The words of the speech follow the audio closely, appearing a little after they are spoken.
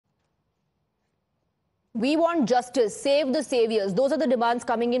We want justice, save the saviors. Those are the demands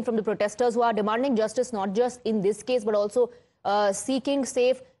coming in from the protesters who are demanding justice, not just in this case, but also seeking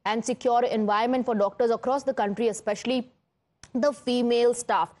safe and secure environment for doctors across the country, especially the female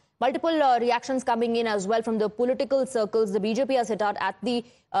staff. Multiple reactions coming in as well from the political circles. The BJP has hit out at the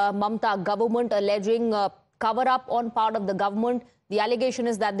Mamta government, alleging cover-up on part of the government. The allegation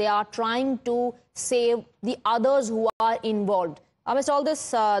is that they are trying to save the others who are involved. Amidst all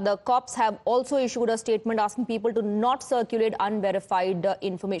this, the cops have also issued a statement asking people to not circulate unverified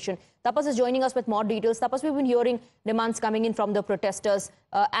information. Tapas is joining us with more details. Tapas, we've been hearing demands coming in from the protesters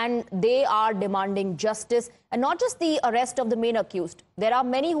and they are demanding justice and not just the arrest of the main accused. There are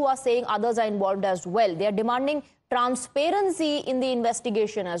many who are saying others are involved as well. They are demanding transparency in the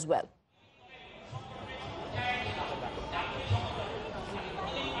investigation as well.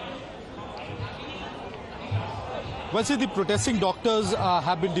 Well, see, the protesting doctors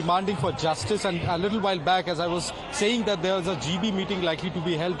have been demanding for justice, and a little while back, as I was saying that there was a GB meeting likely to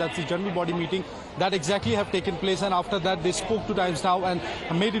be held, that's the general body meeting, that exactly have taken place, and after that they spoke to Times Now and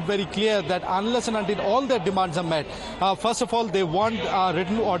made it very clear that unless and until all their demands are met, first of all, they want a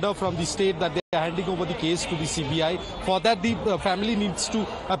written order from the state that they are handing over the case to the CBI. For that, the family needs to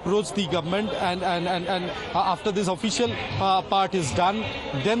approach the government, and after this official part is done,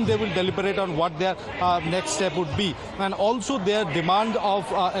 then they will deliberate on what their next step would be. And also their demand of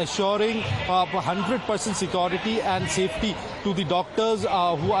assuring 100% security and safety to the doctors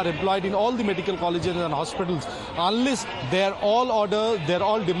who are employed in all the medical colleges and hospitals. Unless their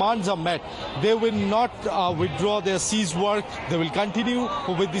all demands are met, they will not withdraw their seized work. They will continue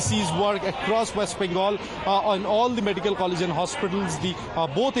with the seized work across West Bengal on all the medical colleges and hospitals.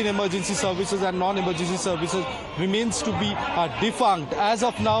 Both in emergency services and non-emergency services remains to be defunct. As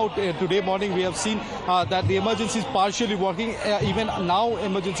of now, today morning, we have seen that the emergency is partially working. Even now,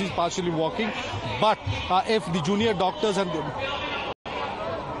 emergency is partially working. But if the junior doctors and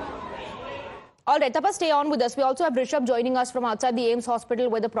all right, Tapas, stay on with us. We also have Rishabh joining us from outside the AIIMS hospital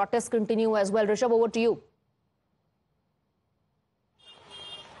where the protests continue as well. Rishabh, over to you.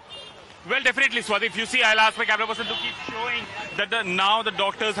 Well, definitely, Swati. If you see, I'll ask my camera person to keep showing that now the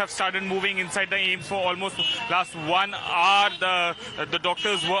doctors have started moving inside the AIIMS for almost last 1 hour. The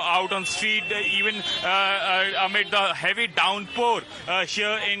doctors were out on street, even amid the heavy downpour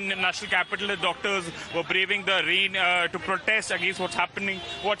here in national capital. The doctors were braving the rain to protest against what happened in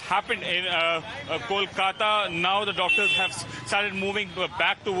Kolkata. Now the doctors have started moving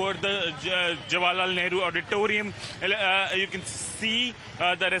back toward the Jawaharlal Nehru Auditorium. You can see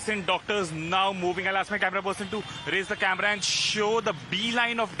the resident doctors now moving. I'll ask my camera person to raise the camera and show the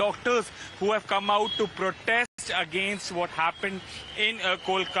beeline of doctors who have come out to protest against what happened in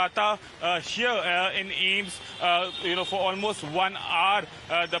Kolkata. Here in AIIMS, for almost 1 hour,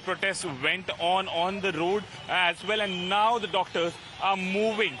 the protest went on the road as well, and now the doctors are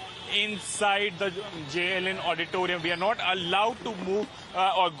moving inside the JLN auditorium. We are not allowed to move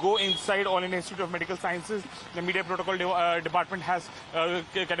or go inside All India Institute of Medical Sciences. The media protocol department has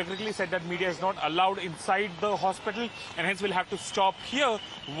categorically said that media is not allowed inside the hospital, and hence we'll have to stop here.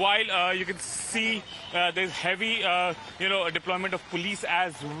 While you can see there's heavy deployment of police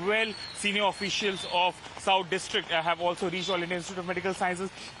as well. Senior officials of South District have also reached All India Institute of Medical Sciences.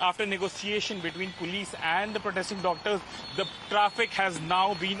 After negotiation between police and the protesting doctors, the traffic has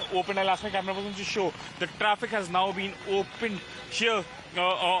now been opened. I'll ask my camera person to show. The traffic has now been opened here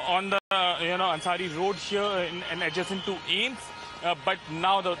on the Ansari Road here and adjacent to AIIMS. But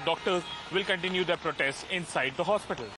now the doctors will continue their protest inside the hospital.